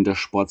des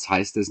Wintersports,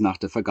 heißt es nach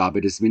der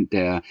Vergabe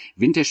der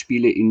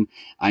Winterspiele in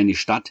eine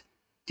Stadt,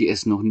 die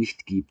es noch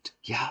nicht gibt.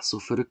 Ja, so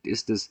verrückt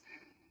ist es.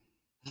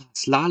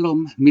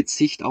 Slalom mit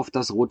Sicht auf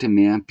das Rote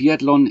Meer,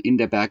 Biathlon in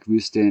der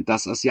Bergwüste.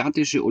 Das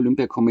asiatische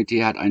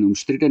Olympiakomitee hat ein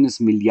umstrittenes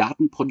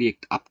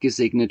Milliardenprojekt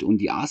abgesegnet und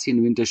die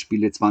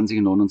Asien-Winterspiele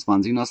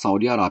 2029 nach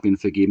Saudi-Arabien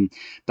vergeben.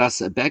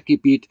 Das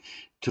Berggebiet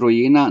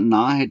Trojena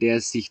nahe der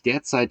sich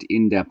derzeit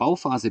in der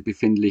Bauphase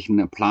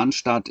befindlichen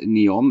Planstadt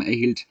Neom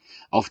erhielt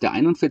auf der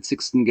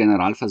 41.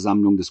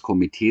 Generalversammlung des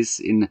Komitees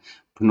in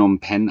Phnom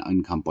Penh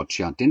in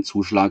Kambodscha den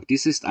Zuschlag.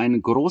 Dies ist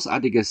ein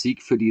großartiger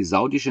Sieg für die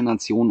saudische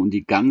Nation und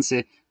die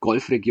ganze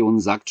Golfregion,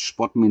 sagt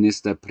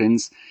Sportminister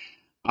Prinz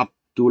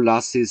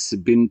Abdulaziz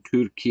bin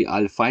Turki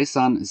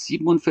Al-Faisan.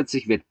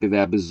 47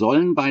 Wettbewerbe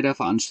sollen bei der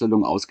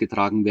Veranstaltung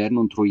ausgetragen werden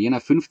und Trojena,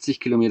 50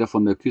 Kilometer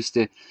von der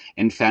Küste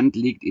entfernt,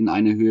 liegt in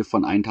einer Höhe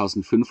von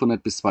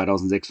 1500 bis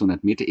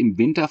 2600 Meter. Im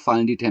Winter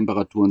fallen die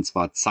Temperaturen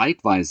zwar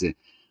zeitweise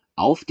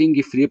auf den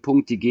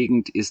Gefrierpunkt, die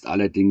Gegend ist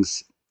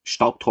allerdings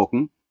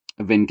staubtrocken.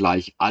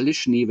 Wenngleich alle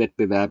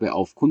Schneewettbewerbe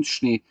auf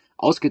Kunstschnee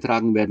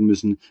ausgetragen werden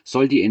müssen,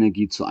 soll die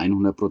Energie zu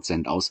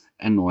 100% aus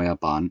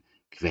erneuerbaren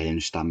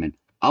Quellen stammen.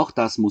 Auch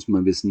das muss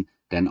man wissen,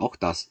 denn auch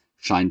das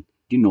scheint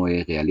die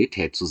neue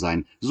Realität zu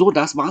sein. So,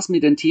 das war's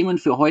mit den Themen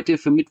für heute,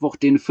 für Mittwoch,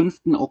 den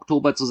 5.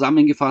 Oktober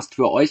zusammengefasst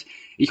für euch.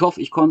 Ich hoffe,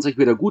 ich konnte es euch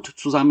wieder gut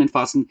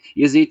zusammenfassen.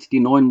 Ihr seht, die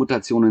neuen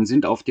Mutationen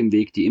sind auf dem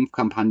Weg, die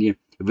Impfkampagne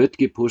wird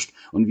gepusht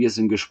und wir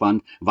sind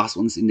gespannt, was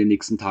uns in den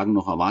nächsten Tagen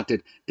noch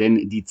erwartet,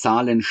 denn die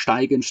Zahlen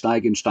steigen,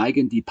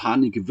 die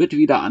Panik wird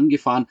wieder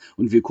angefahren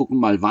und wir gucken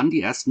mal, wann die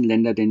ersten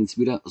Länder denn jetzt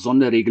wieder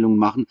Sonderregelungen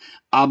machen,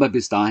 aber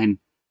bis dahin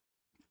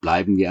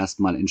bleiben wir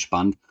erstmal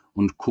entspannt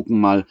und gucken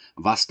mal,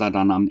 was da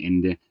dann am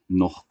Ende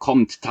noch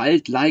kommt.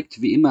 Teilt,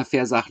 liked, wie immer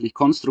fair, sachlich,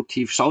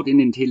 konstruktiv, schaut in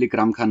den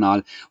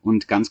Telegram-Kanal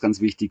und ganz, ganz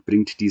wichtig,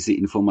 bringt diese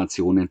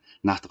Informationen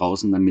nach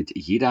draußen, damit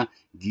jeder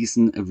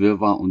diesen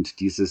Wirrwarr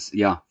und dieses,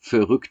 ja,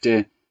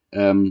 verrückte,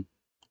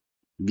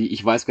 wie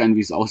ich weiß gar nicht, wie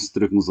ich es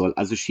ausdrücken soll.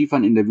 Also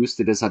Skifahren in der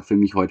Wüste, das hat für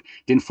mich heute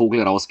den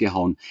Vogel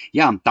rausgehauen.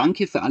 Ja,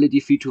 danke für alle,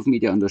 die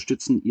freetruthmedia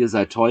unterstützen. Ihr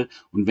seid toll.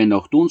 Und wenn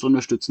auch du uns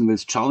unterstützen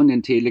willst, schau in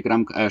den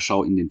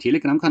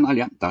Telegram-Kanal.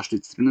 Ja, da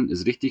steht's drinnen,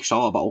 ist richtig.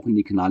 Schau aber auch in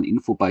die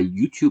Kanalinfo bei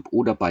YouTube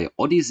oder bei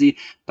Odyssey.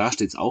 Da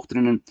steht's auch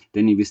drinnen.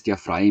 Denn ihr wisst ja,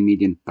 freie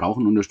Medien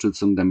brauchen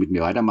Unterstützung, damit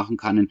wir weitermachen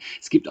können.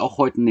 Es gibt auch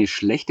heute eine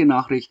schlechte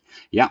Nachricht.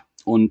 Ja,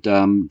 und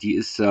die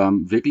ist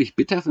wirklich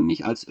bitter für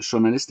mich als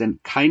Journalist,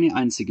 denn keine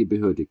einzige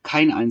Behörde,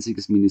 kein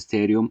einziges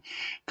Ministerium,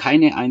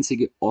 keine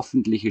einzige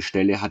öffentliche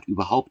Stelle hat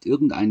überhaupt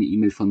irgendeine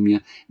E-Mail von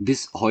mir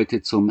bis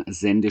heute zum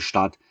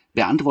Sendestart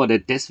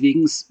beantwortet.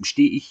 Deswegen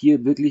stehe ich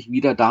hier wirklich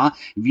wieder da,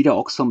 wie der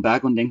Ochs vom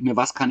Berg und denke mir,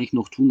 was kann ich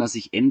noch tun, dass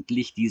ich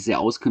endlich diese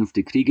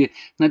Auskünfte kriege?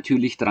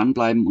 Natürlich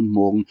dranbleiben und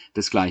morgen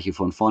das Gleiche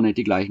von vorne,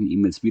 die gleichen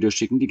E-Mails wieder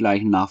schicken, die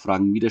gleichen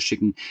Nachfragen wieder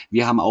schicken.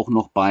 Wir haben auch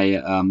noch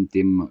bei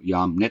dem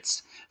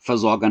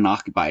Netzversorger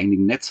bei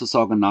einigen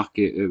Netzversorgern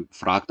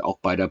nachgefragt, auch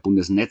bei der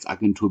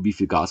Bundesnetzagentur, wie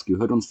viel Gas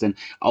gehört uns denn?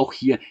 Auch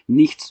hier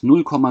nichts,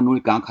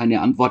 0,0, gar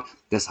keine Antwort.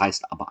 Das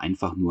heißt aber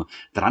einfach nur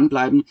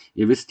dranbleiben.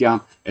 Ihr wisst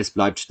ja, es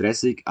bleibt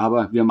stressig,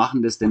 aber wir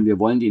machen das, denn wir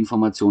wollen die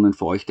Informationen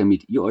für euch,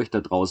 damit ihr euch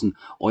da draußen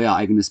euer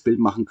eigenes Bild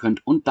machen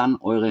könnt und dann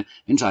eure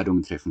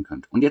Entscheidungen treffen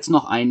könnt. Und jetzt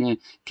noch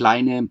ein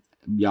kleiner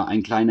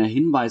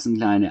Hinweis, eine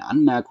kleine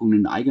Anmerkung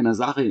in eigener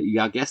Sache.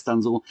 Ja,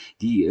 gestern so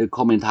die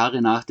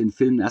Kommentare nach den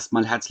Filmen.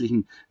 Erstmal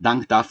herzlichen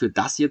Dank dafür,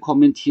 dass ihr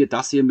kommentiert,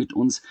 dass ihr mit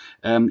uns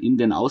in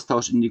den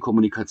Austausch, in die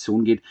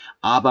Kommunikation geht.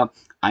 Aber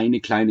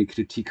eine kleine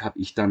Kritik habe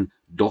ich dann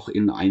doch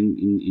in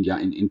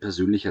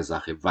persönlicher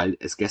Sache, weil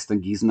es gestern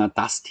Gießener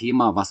das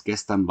Thema, was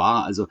gestern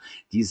war, also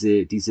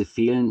diese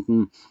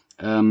fehlenden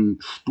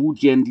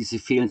Studien, diese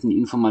fehlenden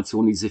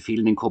Informationen, diese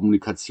fehlenden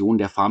Kommunikation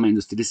der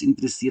Pharmaindustrie, das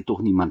interessiert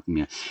doch niemanden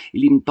mehr. Ihr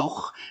Lieben,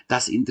 doch,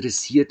 das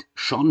interessiert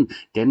schon,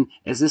 denn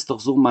es ist doch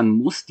so, man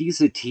muss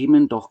diese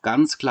Themen doch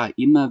ganz klar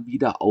immer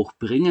wieder auch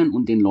bringen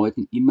und den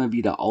Leuten immer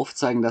wieder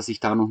aufzeigen, dass sich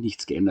da noch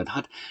nichts geändert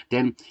hat,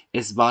 denn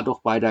es war doch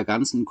bei der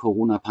ganzen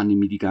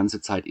Corona-Pandemie die ganze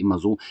Zeit immer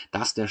so,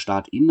 dass der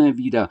Staat immer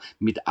wieder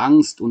mit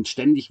Angst und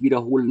ständig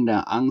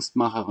wiederholender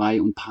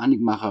Angstmacherei und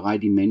Panikmacherei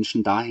die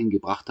Menschen dahin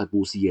gebracht hat,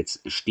 wo sie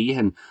jetzt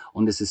stehen.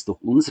 Und es ist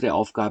doch unsere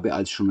Aufgabe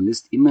als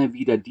Journalist, immer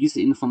wieder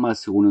diese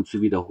Informationen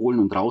zu wiederholen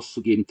und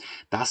rauszugeben,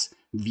 dass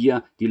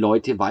wir die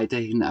Leute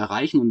weiterhin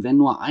erreichen. Und wenn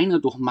nur einer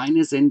durch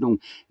meine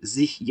Sendung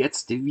sich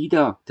jetzt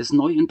wieder das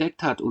neu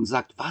entdeckt hat und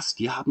sagt, was,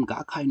 die haben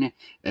gar keine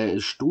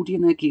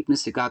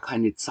Studienergebnisse, gar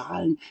keine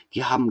Zahlen,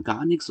 die haben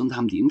gar nichts und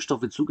haben die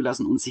Impfstoffe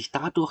zugelassen und sich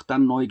dadurch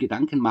dann neue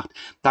Gedanken macht,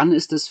 dann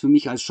ist es für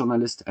mich als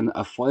Journalist ein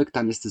Erfolg,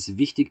 dann ist es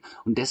wichtig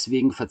und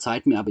deswegen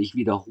verzeiht mir, aber ich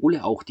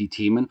wiederhole auch die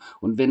Themen.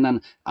 Und wenn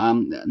dann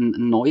ein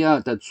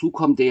neuer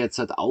dazukommt, der jetzt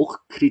halt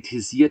auch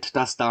kritisiert,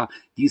 dass da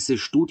diese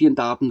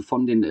Studiendaten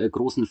von den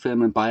großen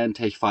Firmen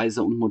BioNTech,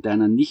 Pfizer und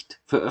Moderna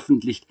nicht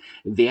veröffentlicht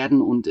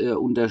werden und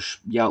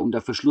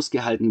unter Verschluss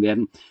gehalten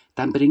werden,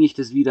 dann bringe ich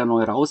das wieder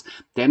neu raus,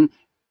 denn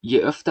je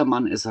öfter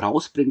man es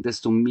rausbringt,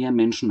 desto mehr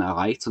Menschen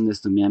erreicht und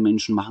desto mehr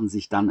Menschen machen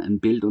sich dann ein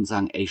Bild und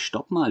sagen, ey,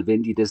 stopp mal,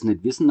 wenn die das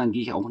nicht wissen, dann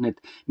gehe ich auch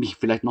nicht, mich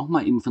vielleicht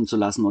nochmal impfen zu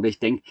lassen oder ich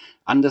denke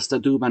anders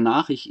darüber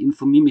nach, ich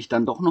informiere mich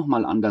dann doch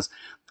nochmal anders.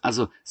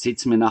 Also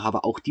seht's mir nach,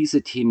 aber auch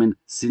diese Themen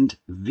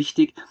sind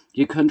wichtig.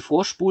 Ihr könnt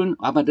vorspulen,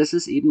 aber das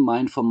ist eben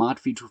mein Format.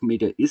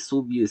 freetruthmedia ist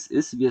so, wie es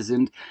ist. Wir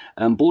sind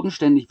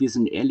bodenständig, wir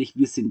sind ehrlich,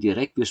 wir sind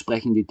direkt, wir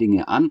sprechen die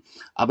Dinge an.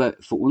 Aber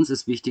für uns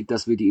ist wichtig,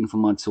 dass wir die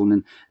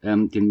Informationen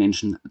den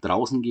Menschen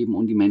draußen geben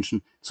und die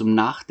Menschen zum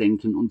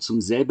Nachdenken und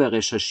zum selber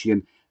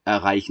Recherchieren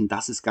erreichen.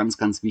 Das ist ganz,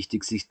 ganz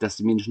wichtig, dass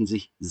die Menschen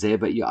sich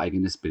selber ihr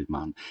eigenes Bild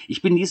machen.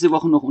 Ich bin diese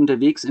Woche noch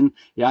unterwegs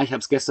ich habe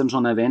es gestern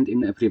schon erwähnt,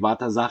 in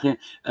privater Sache.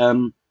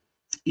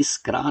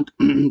 Ist gerade,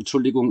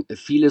 Entschuldigung,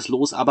 vieles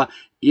los, aber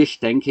ich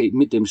denke,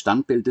 mit dem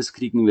Standbild, das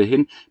kriegen wir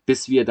hin,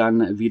 bis wir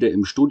dann wieder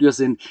im Studio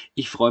sind.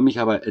 Ich freue mich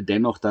aber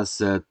dennoch,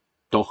 dass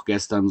doch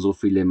gestern so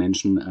viele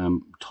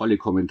Menschen tolle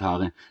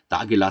Kommentare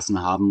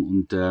dagelassen haben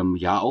und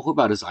auch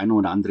über das eine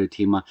oder andere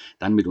Thema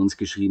dann mit uns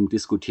geschrieben,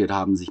 diskutiert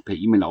haben, sich per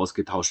E-Mail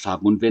ausgetauscht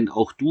haben. Und wenn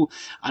auch du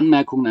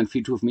Anmerkungen an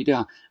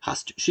freetruthmedia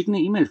hast, schick eine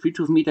E-Mail,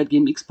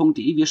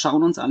 freetruthmedia@gmx.de. Wir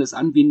schauen uns alles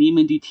an, wir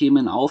nehmen die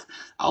Themen auf,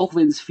 auch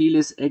wenn es viel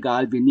ist,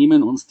 egal, wir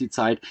nehmen uns die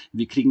Zeit,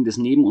 wir kriegen das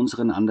neben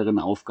unseren anderen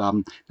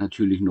Aufgaben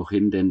natürlich noch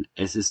hin, denn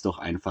es ist doch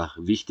einfach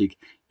wichtig,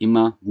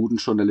 immer guten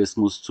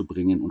Journalismus zu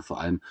bringen und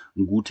vor allem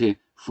gute,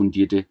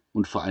 fundierte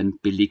und vor allem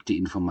belegte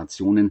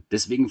Informationen.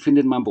 Deswegen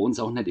findet man bei uns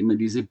auch nicht immer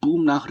diese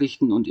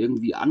Boom-Nachrichten und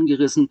irgendwie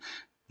angerissen.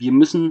 Wir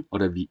müssen,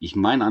 oder wie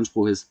mein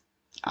Anspruch ist,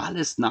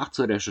 alles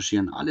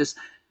nachzurecherchieren, alles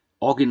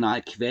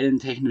original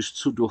quellentechnisch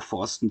zu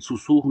durchforsten, zu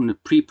suchen,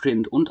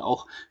 Preprint und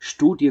auch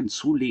Studien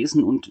zu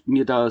lesen und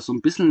mir da so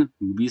ein bisschen,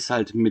 wie es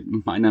halt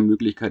mit meiner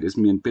Möglichkeit ist,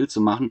 mir ein Bild zu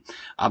machen.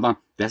 Aber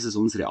das ist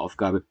unsere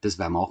Aufgabe, das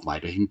werden wir auch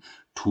weiterhin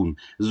tun.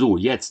 So,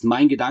 jetzt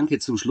mein Gedanke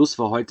zum Schluss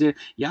für heute.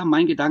 Ja,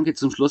 mein Gedanke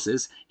zum Schluss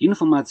ist,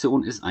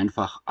 Information ist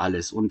einfach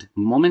alles. Und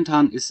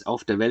momentan ist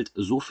auf der Welt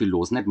so viel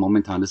los. Nicht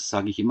momentan, das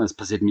sage ich immer, es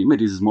passiert mir immer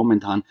dieses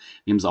momentan,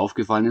 wem es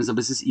aufgefallen ist, aber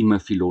es ist immer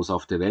viel los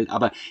auf der Welt.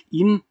 Aber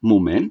im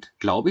Moment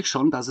glaube ich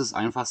schon, dass es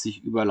einfach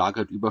sich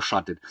überlagert,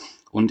 überschattet.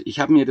 Und ich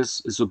habe mir das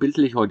so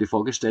bildlich heute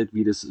vorgestellt,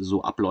 wie das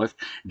so abläuft.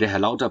 Der Herr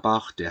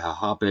Lauterbach, der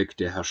Herr Habeck,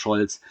 der Herr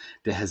Scholz,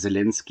 der Herr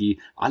Zelensky,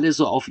 alle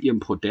so auf ihrem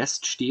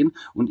Podest stehen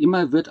und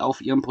immer wird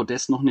auf ihrem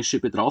Podest noch eine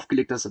Schippe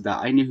draufgelegt, dass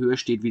der eine höher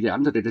steht wie der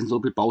andere, denn so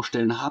viele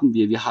Baustellen haben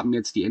wir. Wir haben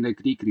jetzt die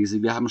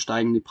Energiekrise, wir haben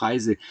steigende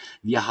Preise,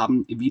 wir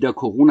haben wieder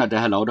Corona, der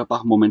Herr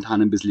Lauterbach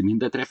momentan ein bisschen im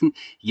Hintertreffen.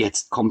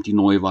 Jetzt kommt die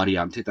neue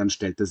Variante, dann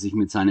stellt er sich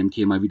mit seinem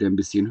Thema wieder ein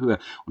bisschen höher.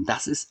 Und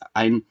das ist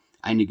ein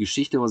eine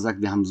Geschichte, wo er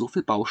sagt, wir haben so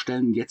viele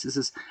Baustellen, jetzt ist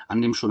es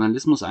an dem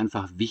Journalismus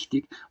einfach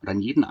wichtig und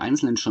an jeden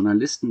einzelnen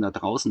Journalisten da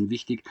draußen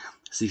wichtig,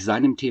 sich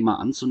seinem Thema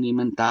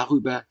anzunehmen,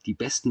 darüber die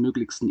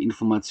bestmöglichsten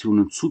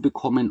Informationen zu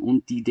bekommen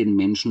und die den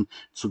Menschen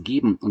zu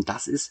geben. Und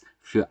das ist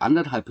für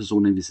 1,5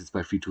 Personen, wie es jetzt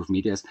bei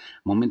freetruthmedia ist,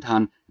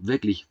 momentan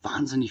wirklich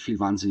wahnsinnig viel,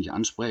 wahnsinnig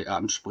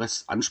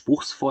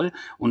anspruchsvoll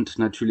und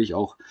natürlich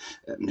auch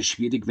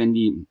schwierig, wenn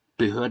die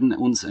Behörden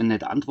uns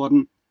nicht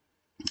antworten.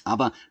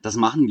 Aber das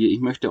machen wir.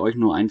 Ich möchte euch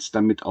nur eins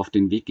damit auf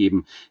den Weg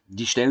geben.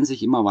 Die stellen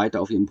sich immer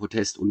weiter auf ihren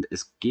Protest und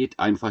es geht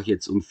einfach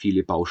jetzt um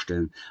viele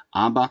Baustellen.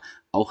 Aber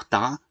auch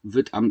da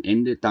wird am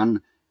Ende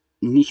dann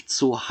nicht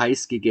so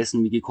heiß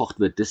gegessen, wie gekocht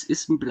wird. Das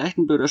ist vielleicht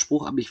ein blöder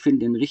Spruch, aber ich finde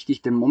den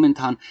richtig, denn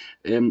momentan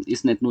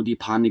ist nicht nur die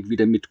Panik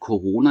wieder mit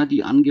Corona,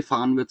 die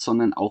angefahren wird,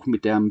 sondern auch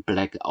mit den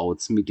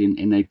Blackouts, mit den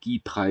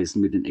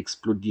Energiepreisen, mit den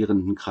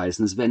explodierenden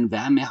Kreisen. Es werden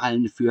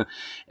Wärmehallen für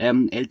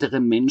ältere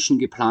Menschen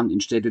geplant in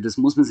Städte, das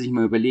muss man sich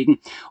mal überlegen.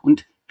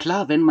 Und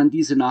klar, wenn man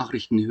diese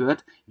Nachrichten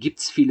hört, gibt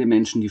es viele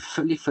Menschen, die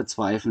völlig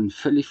verzweifeln,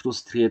 völlig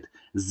frustriert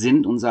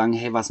sind und sagen,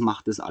 hey, was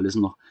macht das alles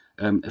noch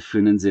für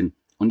einen Sinn?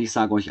 Und ich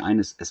sage euch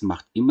eines, es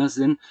macht immer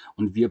Sinn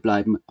und wir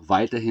bleiben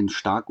weiterhin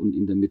stark und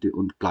in der Mitte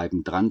und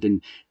bleiben dran,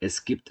 denn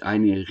es gibt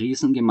eine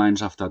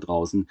Riesengemeinschaft da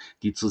draußen,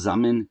 die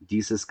zusammen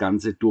dieses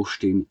Ganze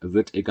durchstehen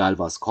wird, egal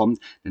was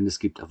kommt, denn es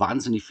gibt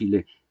wahnsinnig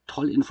viele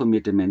toll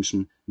informierte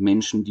Menschen,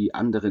 Menschen, die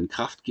anderen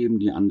Kraft geben,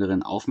 die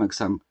anderen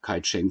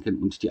Aufmerksamkeit schenken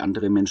und die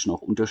andere Menschen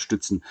auch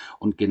unterstützen.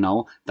 Und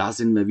genau da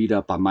sind wir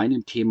wieder bei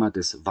meinem Thema,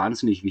 das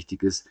wahnsinnig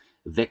wichtig ist.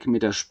 Weg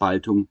mit der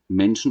Spaltung.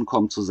 Menschen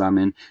kommen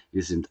zusammen.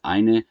 Wir sind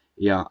eine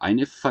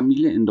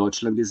Familie in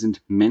Deutschland. Wir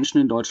sind Menschen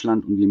in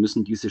Deutschland und wir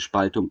müssen diese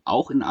Spaltung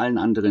auch in allen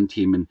anderen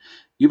Themen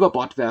über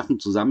Bord werfen,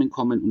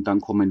 zusammenkommen und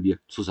dann kommen wir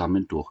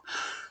zusammen durch.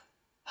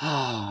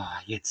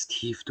 Jetzt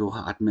tief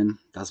durchatmen.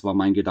 Das war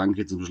mein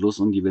Gedanke zum Schluss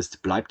und ihr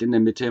wisst, bleibt in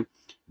der Mitte.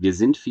 Wir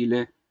sind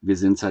viele. Wir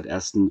sind seit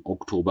 1.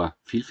 Oktober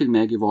viel, viel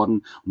mehr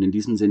geworden und in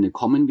diesem Sinne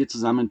kommen wir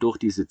zusammen durch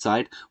diese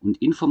Zeit und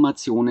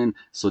Informationen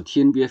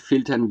sortieren wir,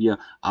 filtern wir,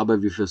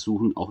 aber wir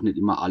versuchen auch nicht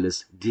immer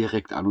alles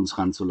direkt an uns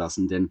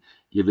ranzulassen, denn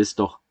ihr wisst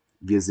doch,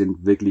 wir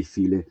sind wirklich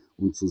viele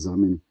und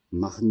zusammen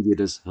machen wir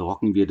das,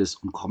 rocken wir das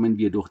und kommen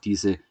wir durch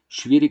diese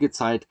schwierige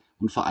Zeit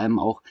und vor allem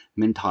auch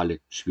mentale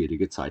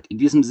schwierige Zeit. In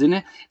diesem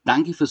Sinne,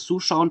 danke fürs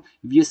Zuschauen.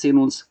 Wir sehen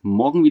uns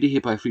morgen wieder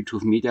hier bei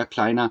freetruthmedia.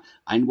 Kleiner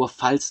Einwurf,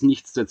 falls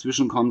nichts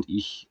dazwischen kommt.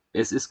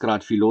 Es ist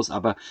gerade viel los,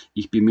 aber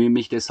ich bemühe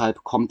mich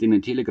deshalb, kommt in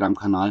den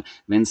Telegram-Kanal.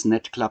 Wenn es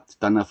nicht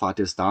klappt, dann erfahrt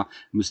ihr es da.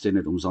 Müsst ihr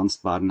nicht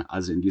umsonst warten.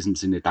 Also in diesem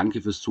Sinne,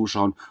 danke fürs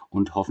Zuschauen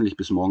und hoffentlich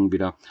bis morgen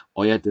wieder.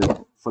 Euer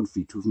Dirk von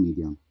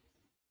freetruthmedia.